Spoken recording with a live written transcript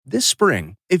This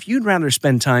spring, if you'd rather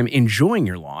spend time enjoying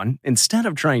your lawn instead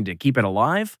of trying to keep it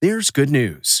alive, there's good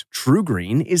news.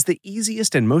 TruGreen is the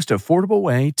easiest and most affordable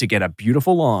way to get a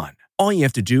beautiful lawn. All you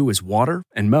have to do is water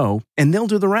and mow, and they'll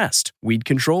do the rest. Weed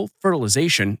control,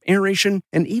 fertilization, aeration,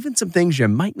 and even some things you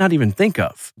might not even think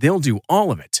of. They'll do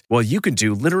all of it, while you can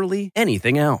do literally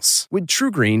anything else. With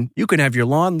TruGreen, you can have your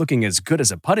lawn looking as good as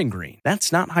a putting green.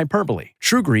 That's not hyperbole.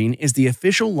 TruGreen is the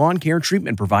official lawn care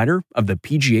treatment provider of the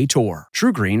PGA Tour.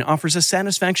 TruGreen offers a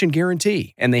satisfaction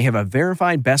guarantee, and they have a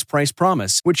verified best price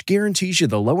promise, which guarantees you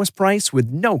the lowest price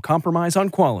with no compromise on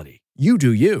quality. You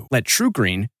do you. Let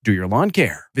TruGreen do your lawn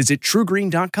care. Visit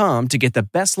TruGreen.com to get the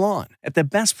best lawn at the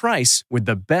best price with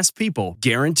the best people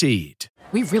guaranteed.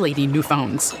 We really need new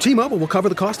phones. T-Mobile will cover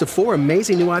the cost of 4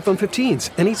 amazing new iPhone 15s,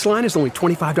 and each line is only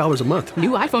 $25 a month.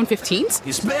 New iPhone 15s?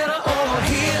 It's better over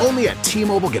here. Only at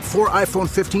T-Mobile, get 4 iPhone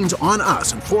 15s on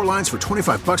us and 4 lines for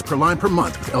 $25 per line per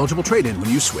month with eligible trade-in when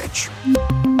you switch.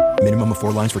 Minimum of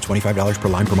 4 lines for $25 per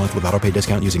line per month with autopay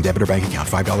discount using debit or bank account.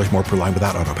 $5 more per line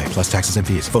without autopay, plus taxes and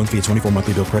fees. Phone fee at 24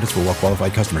 monthly bill credits for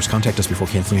well-qualified customers. Contact us before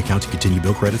canceling account to continue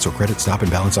bill credits or credit stop and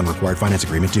balance on required finance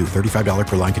agreement due. $35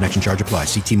 per line connection charge applies.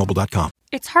 See T-Mobile.com.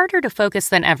 It's harder to focus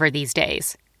than ever these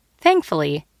days.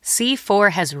 Thankfully, C4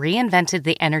 has reinvented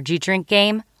the energy drink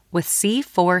game with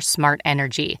C4 Smart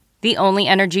Energy, the only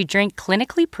energy drink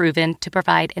clinically proven to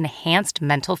provide enhanced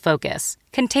mental focus,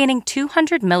 containing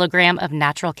 200 milligrams of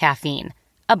natural caffeine,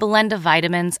 a blend of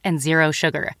vitamins, and 0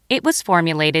 sugar. It was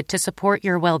formulated to support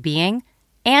your well-being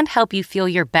and help you feel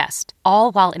your best,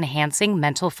 all while enhancing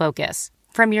mental focus.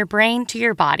 From your brain to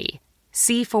your body,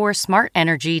 C4 Smart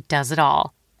Energy does it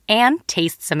all and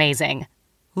tastes amazing.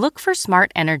 Look for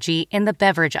Smart Energy in the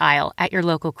beverage aisle at your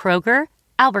local Kroger,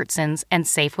 Albertsons, and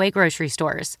Safeway grocery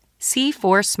stores.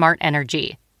 C4 Smart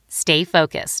Energy. Stay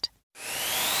focused.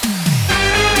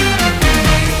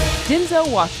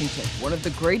 Denzel Washington, one of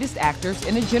the greatest actors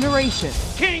in a generation.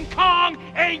 King Kong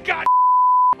ain't got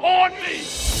on me.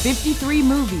 53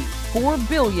 movies, $4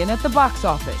 billion at the box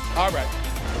office. All right.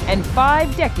 And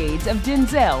 5 decades of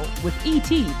Denzel with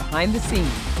E.T. behind the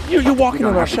scenes. You're walking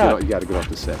on our shot. You got to get off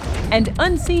the set. And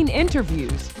unseen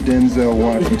interviews. Denzel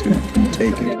Washington,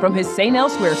 take it. From his St.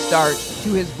 Elsewhere start to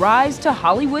his rise to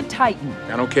Hollywood titan.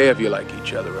 I don't care if you like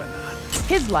each other or not.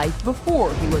 His life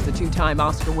before he was a 2-time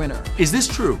Oscar winner. Is this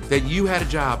true that you had a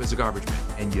job as a garbage man?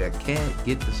 And you can't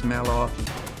get the smell off you?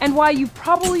 And why you've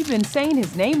probably been saying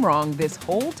his name wrong this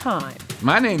whole time.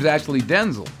 My name's actually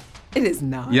Denzel. It is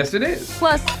not. Yes, it is.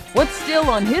 Plus, what's still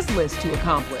on his list to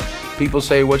accomplish? People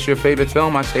say, what's your favorite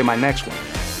film? I say my next one.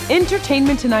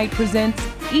 Entertainment Tonight presents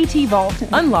E.T. Vault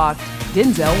Unlocked,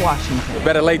 Denzel Washington.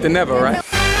 Better late than never, right?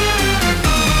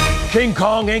 King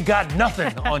Kong ain't got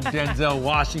nothing on Denzel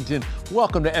Washington.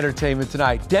 Welcome to Entertainment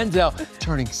Tonight. Denzel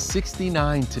turning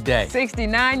 69 today.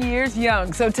 69 years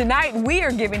young. So tonight we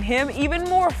are giving him even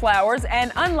more flowers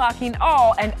and unlocking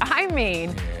all, and I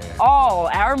mean all,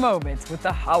 our moments with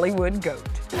the Hollywood GOAT.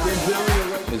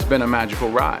 It's been a magical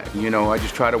ride. You know, I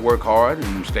just try to work hard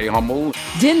and stay humble.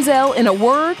 Denzel, in a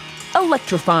word,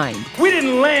 electrifying. We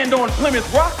didn't land on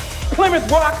Plymouth Rock. Plymouth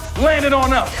Rock landed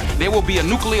on us. There will be a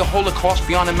nuclear holocaust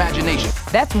beyond imagination.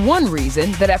 That's one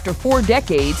reason that after 4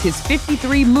 decades, his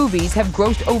 53 movies have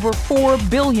grossed over $4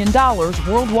 billion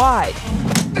worldwide.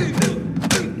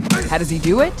 How does he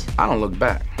do it? I don't look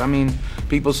back. I mean,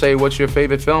 people say, what's your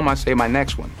favorite film? I say my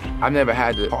next one. I've never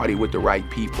had to party with the right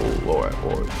people or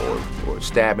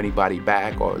stab anybody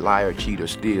back or lie or cheat or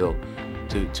steal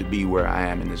to be where I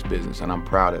am in this business, and I'm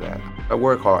proud of that. I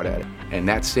work hard at it, and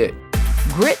that's it.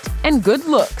 Grit and good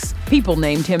looks. People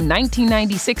named him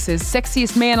 1996's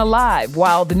sexiest man alive,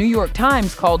 while the New York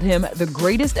Times called him the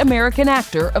greatest American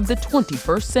actor of the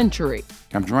 21st century.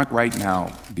 I'm drunk right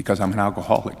now because I'm an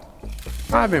alcoholic.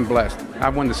 I've been blessed. I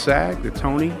won the SAG, the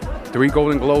Tony, 3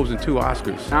 Golden Globes, and 2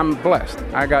 Oscars. I'm blessed.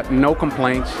 I got no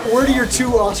complaints. Where do your 2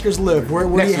 Oscars live? Where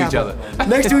do you have them?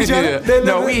 Next to each other?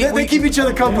 They keep each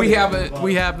other company.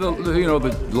 We have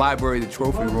the library, the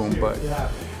trophy room, but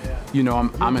you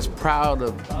know, I'm as proud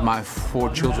of my 4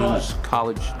 children's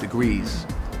college degrees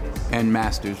and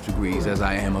master's degrees as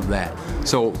I am of that.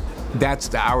 So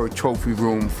that's our trophy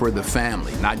room for the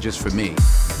family, not just for me.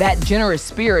 That generous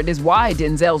spirit is why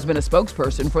Denzel's been a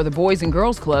spokesperson for the Boys and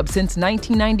Girls Club since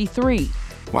 1993.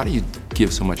 Why do you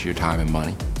give so much of your time and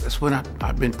money? That's what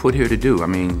I've been put here to do. I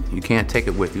mean, you can't take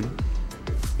it with you.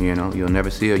 You know, you'll never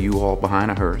see a U-Haul behind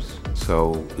a hearse.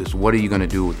 So it's what are you gonna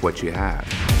do with what you have?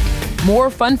 More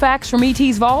fun facts from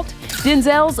E.T.'s Vault.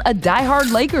 Denzel's a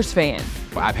diehard Lakers fan.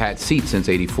 I've had seats since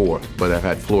 '84, but I've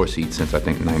had floor seats since I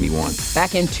think '91.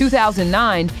 Back in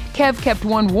 2009, Kev kept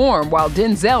one warm while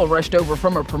Denzel rushed over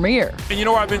from a premiere. And you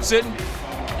know where I've been sitting?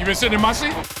 You been sitting in my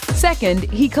seat?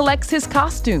 Second, he collects his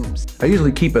costumes. I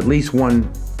usually keep at least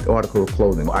one article of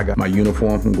clothing. I got my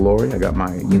uniform from Glory. I got my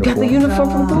uniform. You got the uniform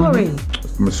from Glory?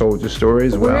 From a Soldier Story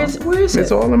as well. Where is it?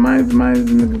 It's all in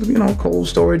my cold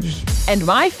storage. And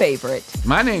my favorite.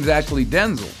 My name's actually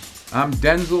Denzel. I'm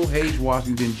Denzel Hayes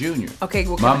Washington Jr. Okay,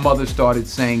 well, my mother started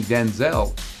saying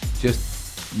Denzel, just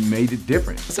made it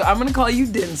different. So I'm gonna call you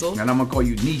Denzel. And I'm gonna call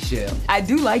you Nichelle. I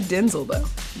do like Denzel though.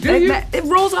 Do you? It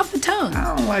rolls off the tongue.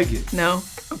 I don't like it. No?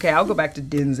 Okay, I'll go back to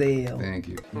Denzel. Thank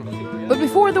you. But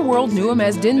before the world knew him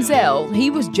as Denzel, he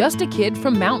was just a kid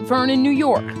from Mount Vernon, New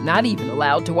York, not even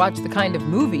allowed to watch the kind of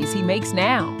movies he makes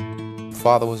now.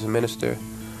 Father was a minister,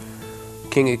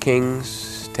 King of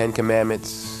Kings, 10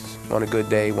 Commandments, on a good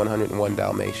day, 101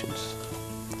 Dalmatians.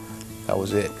 That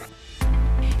was it.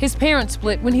 His parents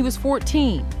split when he was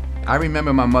 14. I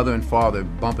remember my mother and father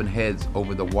bumping heads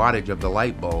over the wattage of the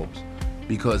light bulbs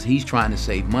because he's trying to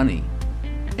save money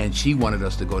and she wanted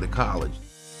us to go to college.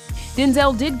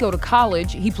 Denzel did go to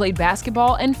college. He played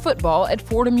basketball and football at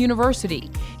Fordham University.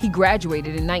 He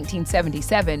graduated in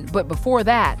 1977, but before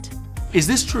that... Is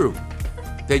this true,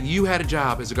 that you had a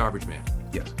job as a garbage man?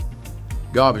 Yes.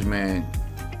 Garbage man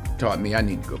taught me I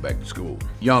need to go back to school.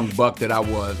 Young buck that I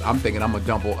was, I'm thinking I'm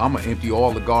gonna empty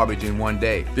all the garbage in one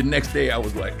day. The next day I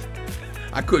was like,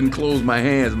 I couldn't close my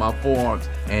hands, my forearms,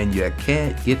 and you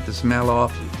can't get the smell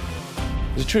off you.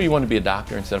 Is it true you wanted to be a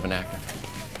doctor instead of an actor?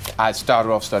 I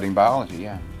started off studying biology,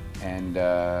 yeah. And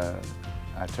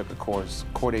I took a course,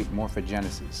 chordate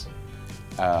morphogenesis.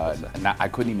 I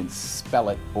couldn't even spell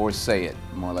it or say it,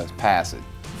 more or less pass it.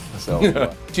 So,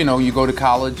 you go to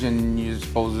college and you're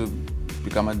supposed to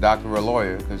become a doctor or a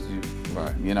lawyer because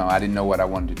I didn't know what I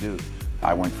wanted to do.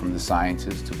 I went from the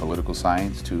sciences to political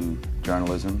science to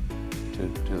journalism to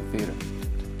the theater.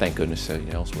 Thank goodness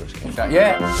St. Elsewhere's came.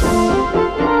 Yeah.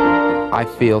 I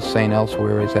feel St.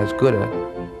 Elsewhere is as good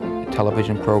a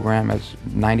television program as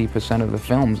 90% of the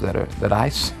films that I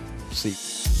see.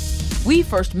 We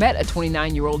first met a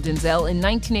 29-year-old Denzel in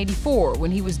 1984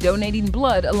 when he was donating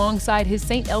blood alongside his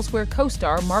St. Elsewhere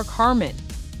co-star Mark Harmon.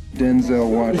 Denzel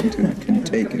Washington can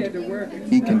take it.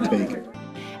 He can take it.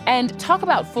 And talk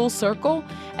about full circle.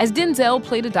 As Denzel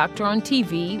played a doctor on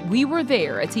TV, we were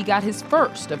there as he got his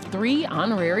first of 3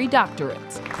 honorary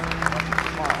doctorates.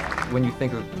 When you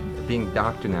think of being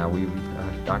doctor now,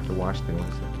 Dr. Washington was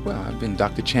it? Well, I've been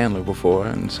Dr. Chandler before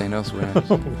in St. Elsewhere.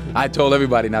 I told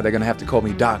everybody now they're gonna have to call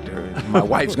me doctor. My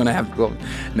wife's gonna have to call me.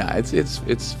 Nah, it's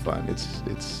fun.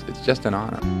 It's just an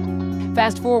honor.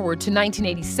 Fast forward to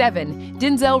 1987,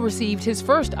 Denzel received his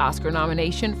first Oscar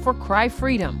nomination for Cry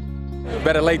Freedom.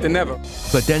 Better late than never.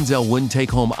 But Denzel wouldn't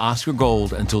take home Oscar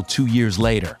Gold until 2 years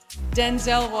later.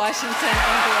 Denzel Washington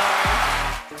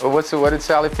in Glory. What did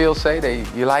Sally Field say?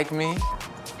 You like me?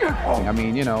 I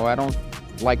mean, I don't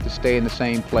like to stay in the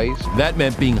same place. That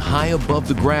meant being high above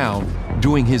the ground,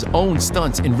 doing his own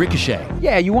stunts in Ricochet.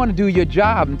 Yeah, you want to do your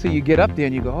job until you get up there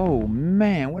and you go, oh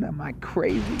man, what am I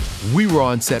crazy? We were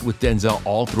on set with Denzel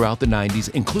all throughout the 90s,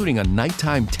 including a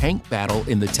nighttime tank battle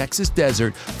in the Texas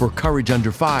desert for Courage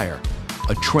Under Fire,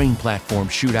 a train platform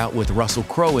shootout with Russell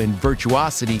Crowe in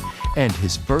Virtuosity, and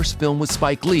his first film with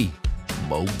Spike Lee,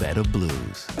 Mo Better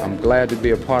Blues. I'm glad to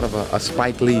be a part of a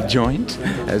Spike Lee joint,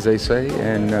 as they say,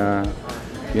 and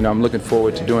I'm looking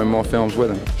forward to doing more films with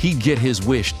him. He'd get his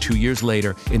wish 2 years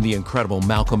later in the incredible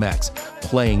Malcolm X.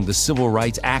 Playing the civil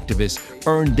rights activist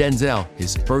earned Denzel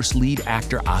his first lead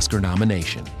actor Oscar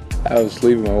nomination. I was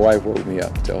sleeping, my wife woke me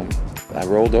up and told me. I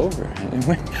rolled over and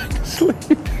went back to sleep.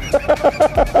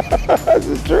 This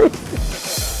is true.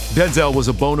 Denzel was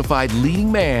a bona fide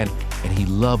leading man, and he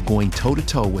loved going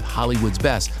toe-to-toe with Hollywood's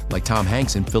best, like Tom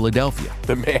Hanks in Philadelphia.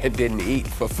 The man didn't eat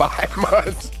for 5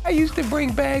 months. I used to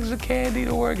bring bags of candy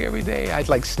to work every day.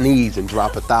 I'd sneeze and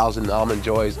drop 1,000 Almond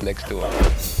Joys next to him.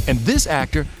 And this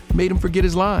actor made him forget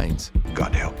his lines.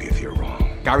 God help you if you're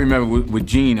wrong. I remember with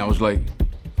Gene, I was like,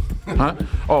 huh?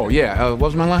 Oh yeah, what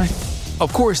was my line?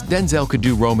 Of course, Denzel could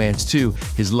do romance too.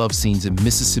 His love scenes in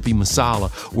Mississippi Masala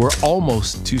were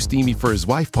almost too steamy for his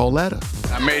wife, Pauletta.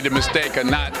 I made the mistake of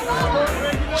not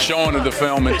showing the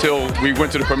film until we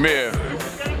went to the premiere.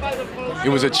 It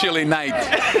was a chilly night.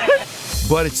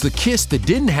 But it's the kiss that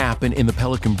didn't happen in the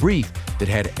Pelican Brief that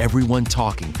had everyone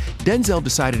talking. Denzel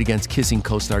decided against kissing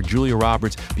co-star Julia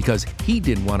Roberts because he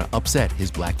didn't want to upset his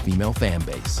black female fan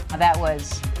base. That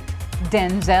was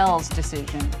Denzel's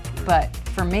decision. But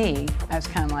for me, I was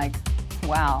kind of like,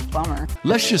 wow, bummer.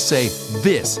 Let's just say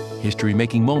this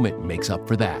history-making moment makes up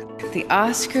for that. The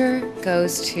Oscar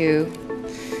goes to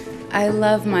I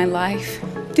Love My Life,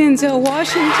 Denzel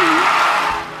Washington.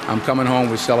 I'm coming home,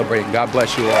 we're celebrating. God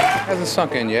bless you all. It hasn't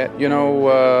sunk in yet. You know,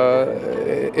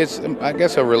 it's, I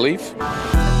guess, a relief.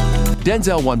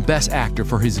 Denzel won Best Actor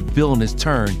for his villainous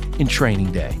turn in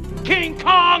Training Day. King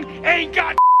Kong ain't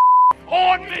got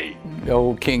on me. The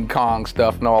old King Kong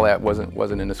stuff and all that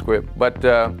wasn't in the script. But,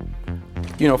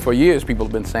 you know, for years people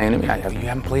have been saying to me, you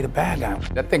haven't played a bad guy.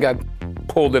 I think I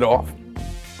pulled it off.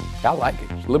 I like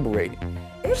it. It's liberating.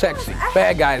 Sexy.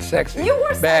 Bad guy is sexy.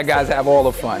 Bad guys have all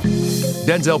the fun.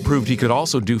 Denzel proved he could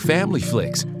also do family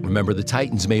flicks. Remember the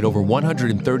Titans made over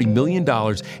 $130 million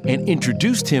and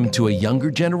introduced him to a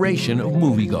younger generation of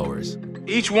moviegoers.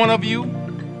 Each one of you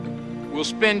will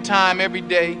spend time every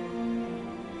day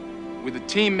with a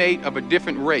teammate of a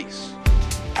different race.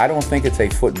 I don't think it's a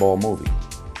football movie.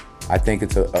 I think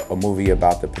it's a movie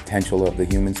about the potential of the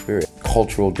human spirit.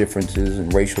 Cultural differences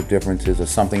and racial differences are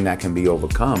something that can be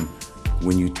overcome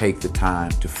when you take the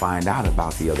time to find out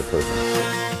about the other person.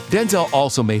 Denzel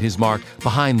also made his mark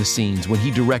behind the scenes when he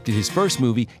directed his first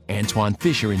movie, Antwone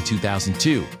Fisher, in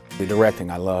 2002. The directing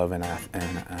I love, and I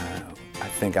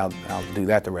think I'll do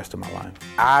that the rest of my life.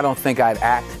 I don't think I'd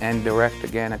act and direct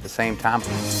again at the same time.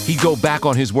 He'd go back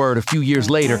on his word a few years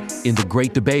later in The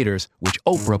Great Debaters, which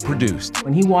Oprah produced.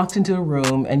 When he walked into a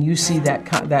room and you see that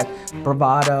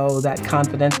bravado, that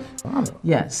confidence.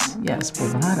 Yes,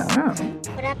 bravado.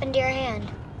 What happened to your hand?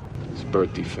 It's a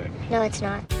birth defect. No, it's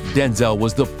not. Denzel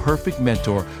was the perfect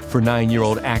mentor for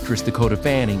 9-year-old actress Dakota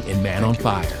Fanning in Man on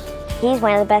Fire. He's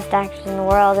one of the best actors in the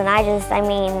world, and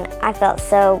I felt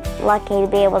so lucky to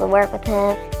be able to work with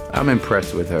him. I'm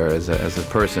impressed with her as a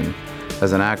person,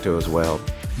 as an actor as well.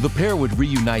 The pair would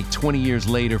reunite 20 years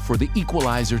later for The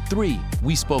Equalizer 3.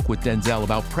 We spoke with Denzel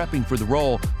about prepping for the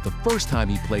role the first time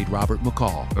he played Robert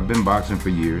McCall. I've been boxing for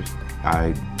years.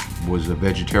 I was a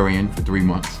vegetarian for 3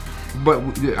 months. But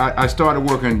I started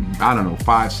working,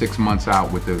 5-6 months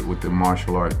out with the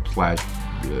martial art /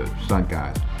 stunt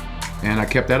guys. And I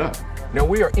kept that up. Now,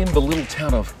 we are in the little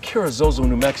town of Carrizozo,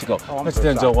 New Mexico. That's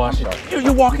Denzel Washington.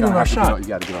 You're walking in our shot. You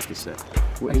gotta get off the set.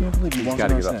 I can't believe you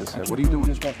gotta get off the set. What are you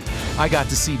doing? I got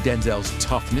to see Denzel's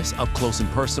toughness up close and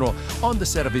personal on the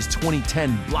set of his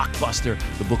 2010 blockbuster,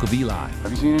 The Book of Eli.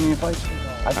 Have you seen any of the fights?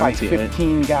 I fight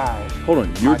 15 guys. Hold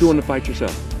on, you're doing the fight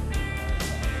yourself.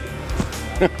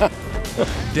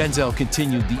 Denzel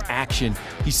continued the action.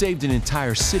 He saved an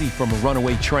entire city from a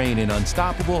runaway train in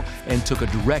Unstoppable and took a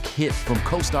direct hit from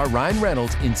co-star Ryan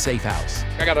Reynolds in Safe House.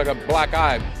 I got a black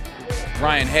eye.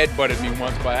 Ryan headbutted me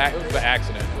once by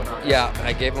accident. Yeah,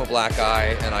 I gave him a black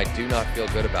eye, and I do not feel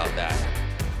good about that.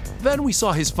 Then we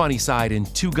saw his funny side in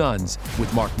Two Guns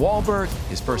with Mark Wahlberg,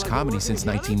 his first comedy since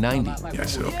 1990. Yeah, I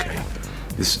said, okay,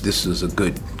 this is a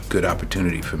good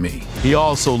opportunity for me. He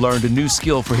also learned a new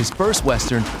skill for his first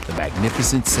Western, The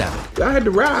Magnificent Seven. I had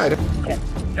to ride.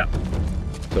 Yeah.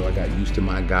 So I got used to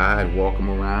my guy. I'd walk him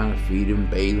around, feed him,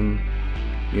 bathe him,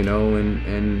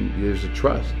 and there's a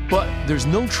trust. But there's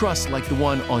no trust like the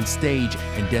one on stage,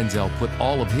 and Denzel put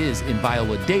all of his in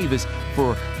Viola Davis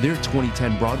for their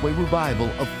 2010 Broadway revival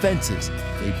of Fences.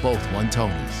 They both won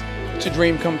Tonys. It's a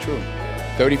dream come true.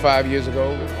 35 years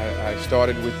ago, I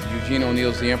started with Eugene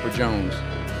O'Neill's The Emperor Jones,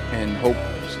 and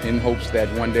in hopes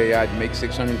that one day I'd make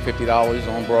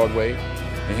 $650 on Broadway.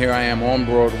 And here I am on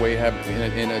Broadway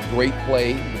in a great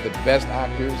play with the best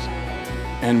actors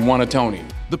and won a Tony.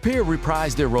 The pair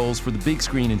reprised their roles for the big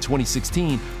screen in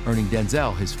 2016, earning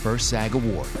Denzel his first SAG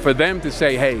award. For them to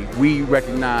say, hey, we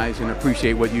recognize and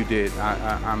appreciate what you did,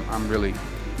 I'm really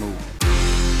moved.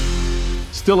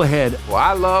 Still ahead. Well,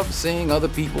 I love seeing other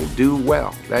people do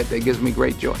well. That gives me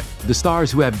great joy. The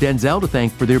stars who have Denzel to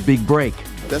thank for their big break.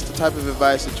 That's the type of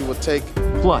advice that you will take.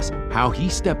 Plus, how he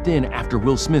stepped in after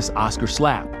Will Smith's Oscar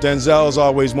slap. Denzel is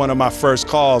always one of my first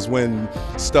calls when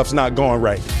stuff's not going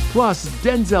right. Plus,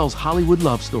 Denzel's Hollywood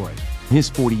love story. His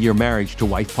 40-year marriage to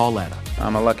wife Pauletta.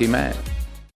 I'm a lucky man.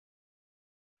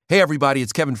 Hey everybody,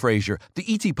 it's Kevin Frazier. The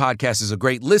ET Podcast is a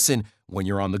great listen when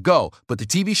you're on the go, but the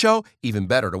TV show, even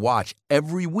better to watch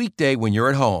every weekday when you're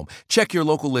at home. Check your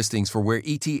local listings for where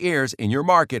ET airs in your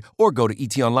market or go to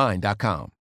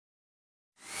etonline.com.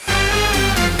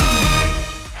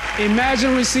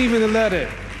 Imagine receiving a letter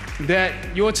that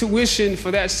your tuition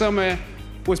for that summer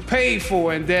was paid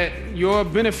for and that your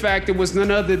benefactor was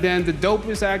none other than the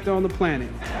dopest actor on the planet.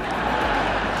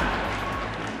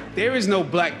 There is no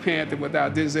Black Panther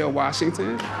without Denzel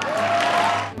Washington.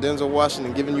 Denzel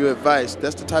Washington giving you advice,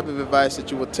 that's the type of advice that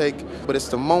you will take, but it's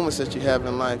the moments that you have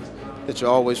in life that you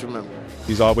always remember.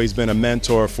 He's always been a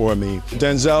mentor for me.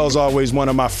 Denzel's always one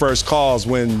of my first calls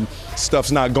when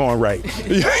stuff's not going right.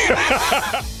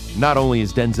 Not only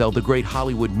is Denzel the great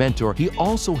Hollywood mentor, he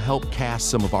also helped cast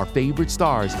some of our favorite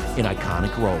stars in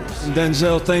iconic roles.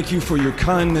 Denzel, thank you for your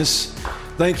kindness.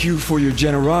 Thank you for your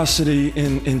generosity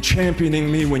in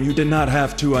championing me when you did not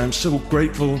have to. I am so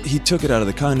grateful. He took it out of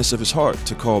the kindness of his heart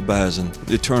to call Baz, and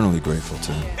eternally grateful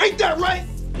to him. Ain't that right?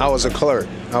 I was a clerk.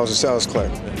 I was a sales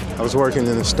clerk. I was working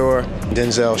in the store.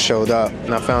 Denzel showed up,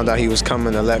 and I found out he was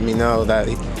coming to let me know that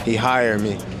he hired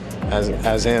me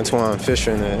as Antwone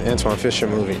Fisher in the Antwone Fisher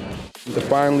movie. To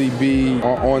finally be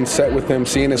on set with him,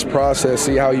 seeing his process,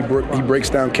 see how he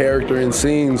breaks down character in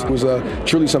scenes was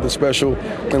truly something special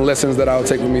and lessons that I'll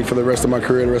take with me for the rest of my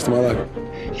career, the rest of my life.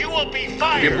 You will be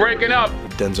fired. You're breaking up.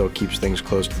 Denzel keeps things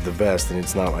close to the vest, and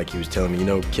it's not like he was telling me, you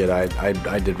know, kid, I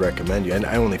did recommend you, and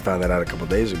I only found that out a couple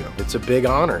days ago. It's a big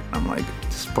honor. I'm like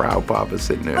this proud papa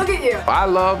sitting there. Look at you. I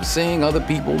love seeing other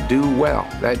people do well.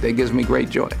 That gives me great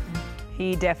joy.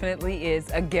 He definitely is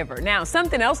a giver. Now,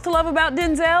 something else to love about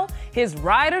Denzel, his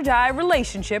ride-or-die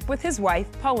relationship with his wife,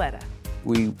 Pauletta.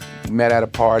 We met at a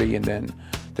party, and then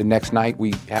the next night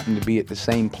we happened to be at the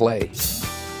same play.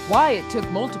 Why it took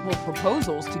multiple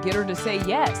proposals to get her to say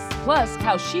yes, plus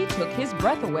how she took his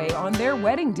breath away on their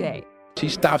wedding day. She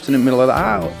stops in the middle of the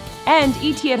aisle. And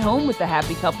E.T. at home with the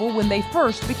happy couple when they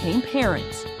first became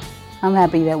parents. I'm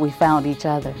happy that we found each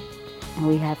other, and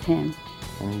we have him.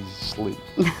 And he's asleep.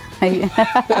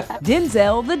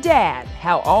 Denzel the dad,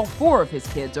 how all 4 of his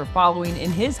kids are following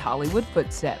in his Hollywood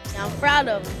footsteps. I'm proud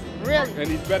of him, really. And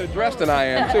he's better dressed than I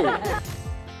am, too.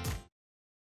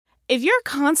 If you're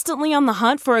constantly on the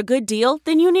hunt for a good deal,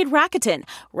 then you need Rakuten.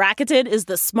 Rakuten is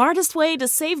the smartest way to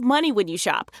save money when you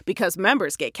shop because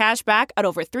members get cash back at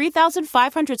over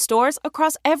 3,500 stores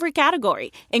across every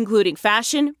category, including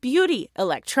fashion, beauty,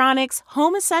 electronics,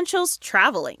 home essentials,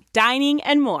 traveling, dining,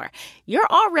 and more. You're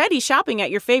already shopping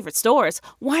at your favorite stores.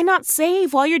 Why not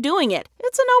save while you're doing it?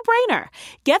 It's a no-brainer.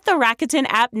 Get the Rakuten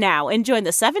app now and join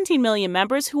the 17 million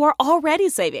members who are already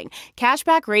saving.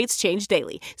 Cashback rates change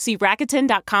daily. See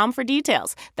Rakuten.com for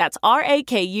details. That's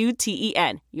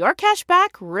Rakuten. Your cashback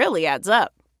really adds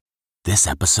up. This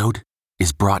episode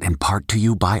is brought in part to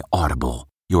you by Audible,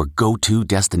 your go-to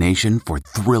destination for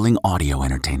thrilling audio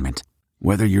entertainment.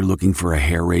 Whether you're looking for a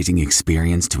hair-raising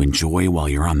experience to enjoy while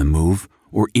you're on the move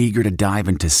or eager to dive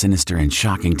into sinister and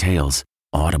shocking tales,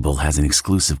 Audible has an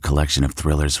exclusive collection of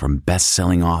thrillers from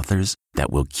best-selling authors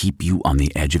that will keep you on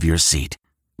the edge of your seat.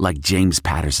 Like James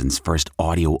Patterson's first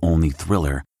audio-only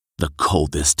thriller, The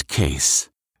Coldest Case.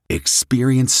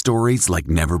 Experience stories like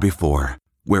never before,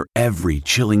 where every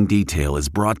chilling detail is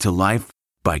brought to life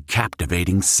by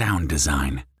captivating sound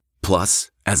design. Plus,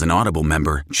 as an Audible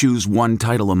member, choose one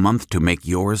title a month to make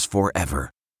yours forever.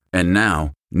 And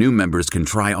now, new members can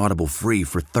try Audible free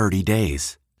for 30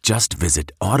 days. Just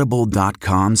visit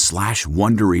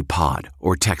audible.com/WonderyPod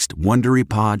or text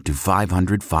WonderyPod to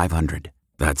 500-500.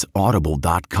 That's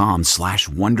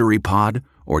audible.com/WonderyPod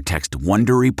or text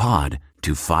WonderyPod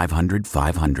to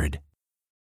 500-500.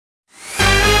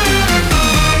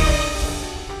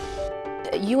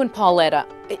 You and Pauletta,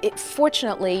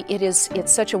 fortunately, it's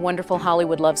such a wonderful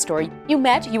Hollywood love story. You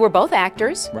met, you were both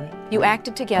actors. Right. You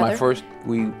acted together.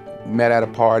 We met at a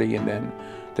party, and then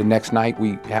the next night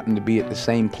we happened to be at the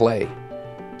same play.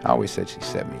 I always said she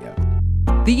set me up.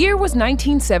 The year was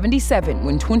 1977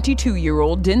 when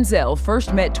 22-year-old Denzel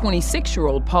first met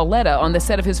 26-year-old Pauletta on the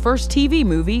set of his first TV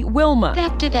movie, Wilma.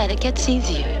 After that, it gets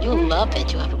easier. You'll love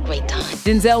it. You'll have a great time.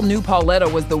 Denzel knew Pauletta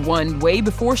was the one way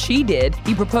before she did.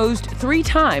 He proposed 3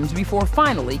 times before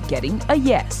finally getting a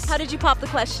yes. How did you pop the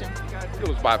question? It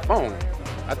was by phone.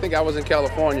 I think I was in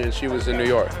California and she was in New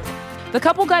York. The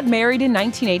couple got married in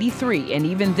 1983, and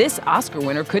even this Oscar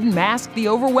winner couldn't mask the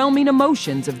overwhelming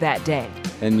emotions of that day.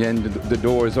 And then the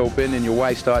doors open and your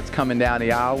wife starts coming down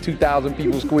the aisle. 2,000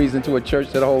 people squeezed into a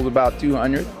church that holds about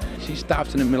 200. She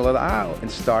stops in the middle of the aisle and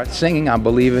starts singing, "I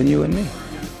Believe in You and Me."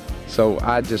 So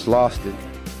I just lost it.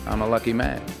 I'm a lucky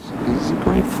man. It's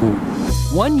grateful.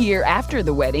 1 year after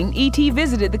the wedding, E.T.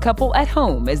 visited the couple at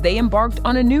home as they embarked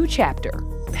on a new chapter,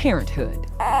 parenthood.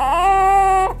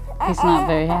 He's not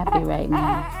very happy right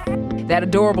now. That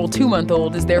adorable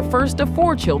 2-month-old is their first of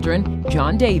 4 children,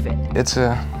 John David. It's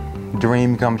a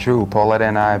dream come true. Pauletta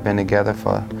and I have been together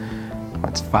for,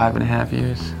 5.5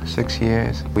 years, 6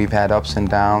 years. We've had ups and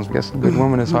downs. I guess a good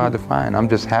woman is hard to find. I'm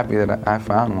just happy that I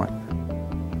found one.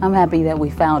 I'm happy that we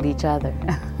found each other,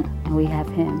 and we have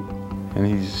him. And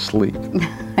he's asleep.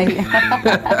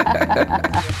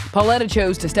 Pauletta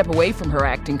chose to step away from her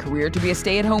acting career to be a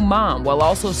stay-at-home mom while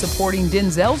also supporting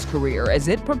Denzel's career as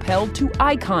it propelled to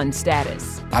icon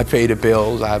status. I pay the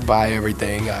bills, I buy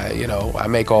everything, I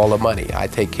make all the money. I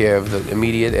take care of the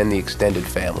immediate and the extended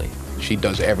family. She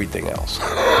does everything else.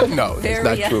 No, There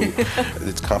that's we not go. true.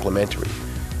 It's complementary.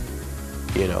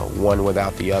 You know, one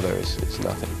without the other is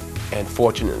nothing. And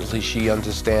fortunately, she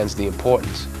understands the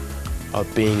importance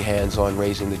of being hands-on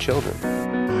raising the children.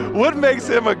 What makes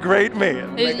him a great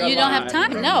man? You don't have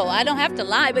time. No, I don't have to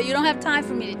lie, but you don't have time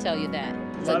for me to tell you that.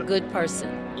 He's a good person.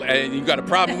 And you got a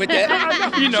problem with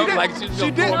that? You know, like she's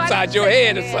gonna go upside your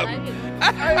head or something.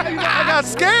 I got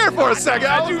scared for a second.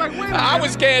 I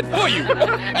was scared for you.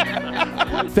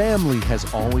 Family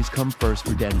has always come first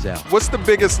for Denzel. What's the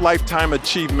biggest lifetime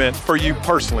achievement for you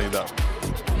personally, though?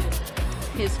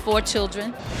 His 4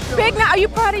 children. Big now, are you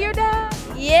proud of your dad?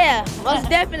 Yeah, most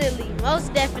definitely.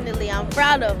 Most definitely. I'm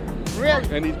proud of him,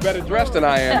 really. And he's better dressed than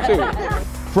I am, too.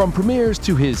 From premieres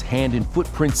to his hand and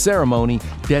footprint ceremony,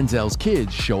 Denzel's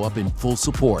kids show up in full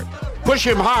support. Push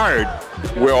him hard.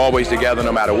 We're always together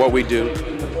no matter what we do.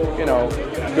 You know,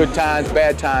 good times,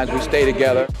 bad times, we stay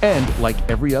together. And like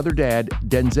every other dad,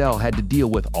 Denzel had to deal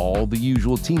with all the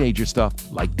usual teenager stuff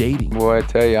like dating. Boy, I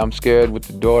tell you, I'm scared with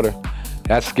the daughter.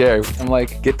 That's scary. I'm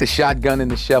like, get the shotgun and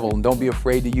the shovel and don't be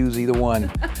afraid to use either one.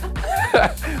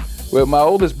 With my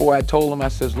oldest boy, I told him, I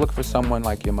says, look for someone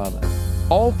like your mother.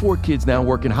 All 4 kids now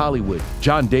work in Hollywood.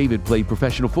 John David played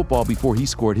professional football before he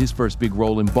scored his first big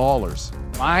role in Ballers.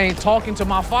 I ain't talking to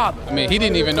my father. I mean, he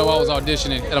didn't even know I was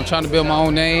auditioning, and I'm trying to build my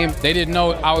own name. They didn't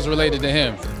know I was related to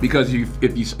him. Because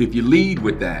if you lead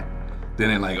with that, then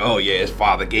they're like, oh yeah, his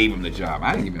father gave him the job.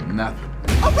 I didn't give him nothing.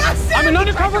 I'm an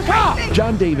undercover cop.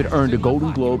 John David earned a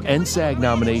Golden Globe and SAG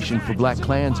nomination for Black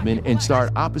Klansman and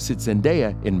starred opposite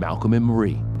Zendaya in Malcolm and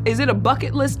Marie. Is it a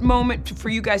bucket list moment for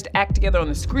you guys to act together on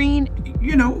the screen?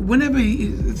 You know, whenever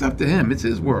it's up to him, it's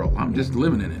his world. I'm just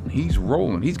living in it. He's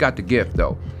rolling. He's got the gift,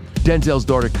 though. Denzel's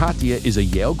daughter Katya is a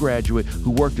Yale graduate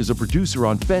who worked as a producer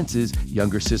on Fences.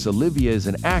 Younger sis Olivia is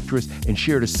an actress and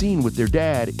shared a scene with their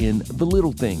dad in The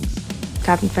Little Things.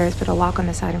 Captain Ferris put a lock on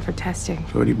this item for testing.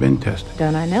 It's already been tested.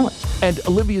 Don't I know it? And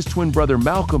Olivia's twin brother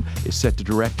Malcolm is set to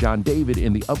direct John David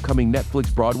in the upcoming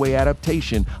Netflix Broadway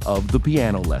adaptation of The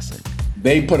Piano Lesson.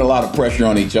 They put a lot of pressure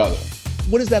on each other.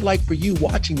 What is that like for you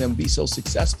watching them be so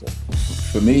successful?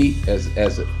 For me, as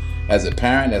a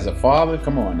parent, as a father,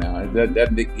 come on now, that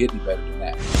doesn't get any better than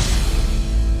that.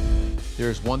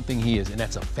 There's one thing he is, and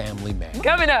that's a family man.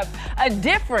 Coming up, a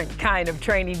different kind of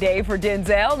training day for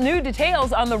Denzel. New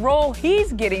details on the role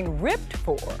he's getting ripped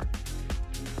for.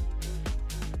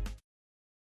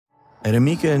 At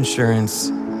Amica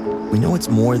Insurance, we know it's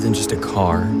more than just a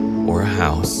car or a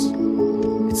house.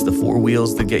 It's the 4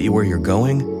 wheels that get you where you're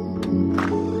going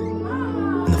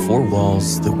and the 4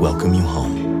 walls that welcome you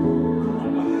home.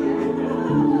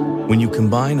 When you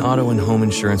combine auto and home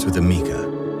insurance with Amica,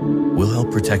 we'll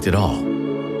help protect it all.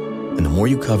 And the more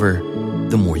you cover,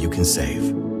 the more you can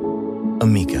save.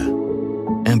 Amica.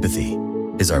 Empathy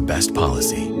is our best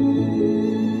policy.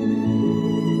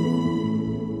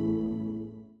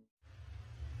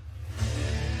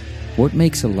 What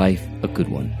makes a life a good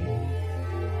one?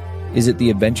 Is it the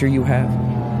adventure you have?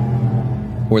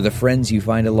 Or the friends you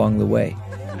find along the way?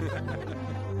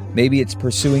 Maybe it's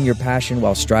pursuing your passion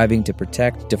while striving to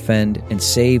protect, defend, and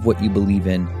save what you believe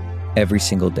in every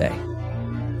single day.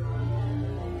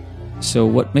 So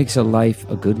what makes a life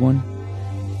a good one?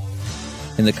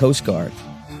 In the Coast Guard,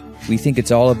 we think it's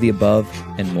all of the above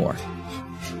and more.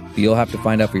 But you'll have to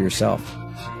find out for yourself.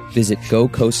 Visit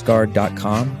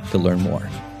gocoastguard.com to learn more.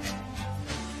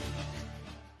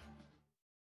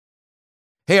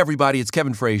 Hey everybody, it's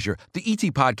Kevin Frazier. The ET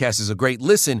Podcast is a great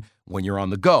listen when you're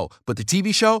on the go, but the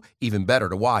TV show, even better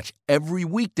to watch every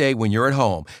weekday when you're at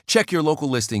home. Check your local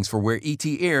listings for where ET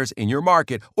airs in your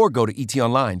market or go to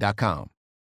etonline.com.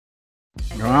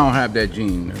 No, I don't have that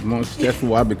gene. That's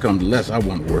why I become the less I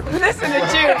want to work. Listen to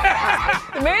you.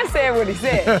 The man said what he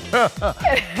said.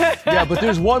 Yeah, but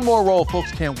there's one more role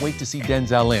folks can't wait to see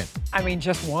Denzel in. I mean,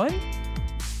 just one?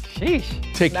 Sheesh.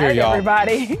 Take care, Night, y'all.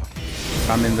 everybody.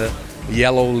 I'm in the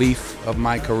yellow leaf of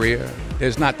my career.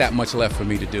 There's not that much left for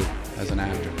me to do as an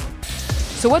actor.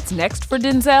 So what's next for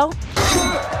Denzel?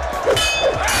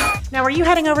 Now, are you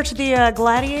heading over to the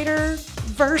Gladiator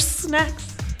verse next?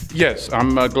 Yes,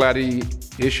 I'm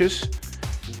Gladiatious,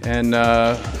 and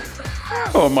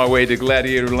on my way to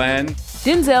Gladiator Land.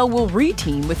 Denzel will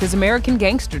re-team with his American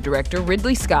Gangster director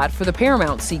Ridley Scott for the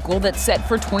Paramount sequel that's set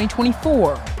for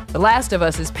 2024. The Last of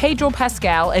Us' Pedro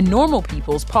Pascal and Normal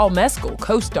People's Paul Mescal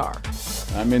co-star.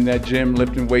 I'm in that gym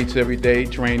lifting weights every day,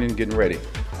 training, getting ready.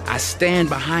 I stand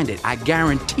behind it. I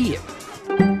guarantee it.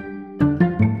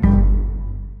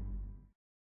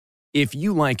 If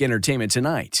you like Entertainment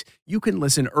Tonight, you can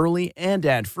listen early and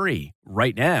ad-free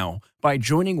right now by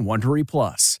joining Wondery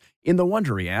Plus in the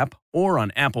Wondery app or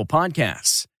on Apple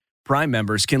Podcasts. Prime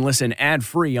members can listen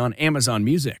ad-free on Amazon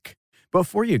Music.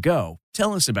 Before you go,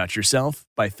 tell us about yourself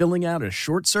by filling out a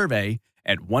short survey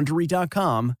at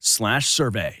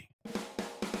Wondery.com/survey.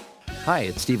 Hi,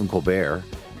 it's Stephen Colbert,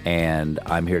 and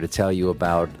I'm here to tell you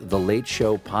about The Late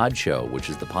Show Pod Show, which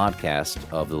is the podcast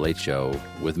of The Late Show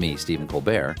with me, Stephen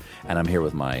Colbert, and I'm here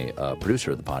with my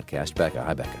producer of the podcast, Becca.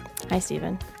 Hi, Becca. Hi,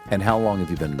 Stephen. And how long have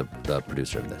you been the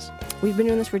producer of this? We've been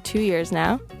doing this for 2 years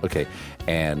now. Okay,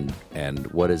 and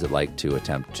what is it like to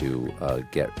attempt to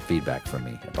get feedback from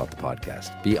me about the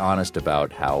podcast? Be honest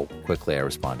about how quickly I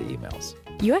respond to emails.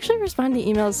 You actually respond to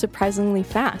emails surprisingly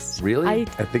fast. Really? I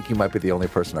think you might be the only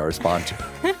person I respond to.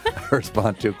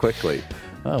 Respond to quickly.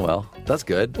 Oh, well, that's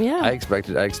good. Yeah. I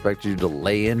expected you to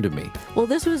lay into me. Well,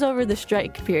 this was over the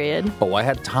strike period. Oh, I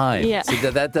had time. Yeah. See,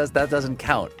 that doesn't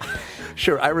count.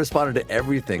 Sure, I responded to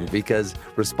everything because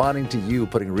responding to you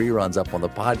putting reruns up on the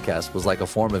podcast was like a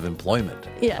form of employment.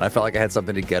 Yeah. And I felt like I had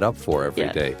something to get up for every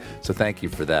day. So thank you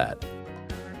for that.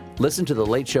 Listen to The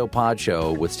Late Show Pod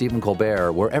Show with Stephen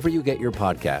Colbert wherever you get your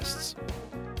podcasts.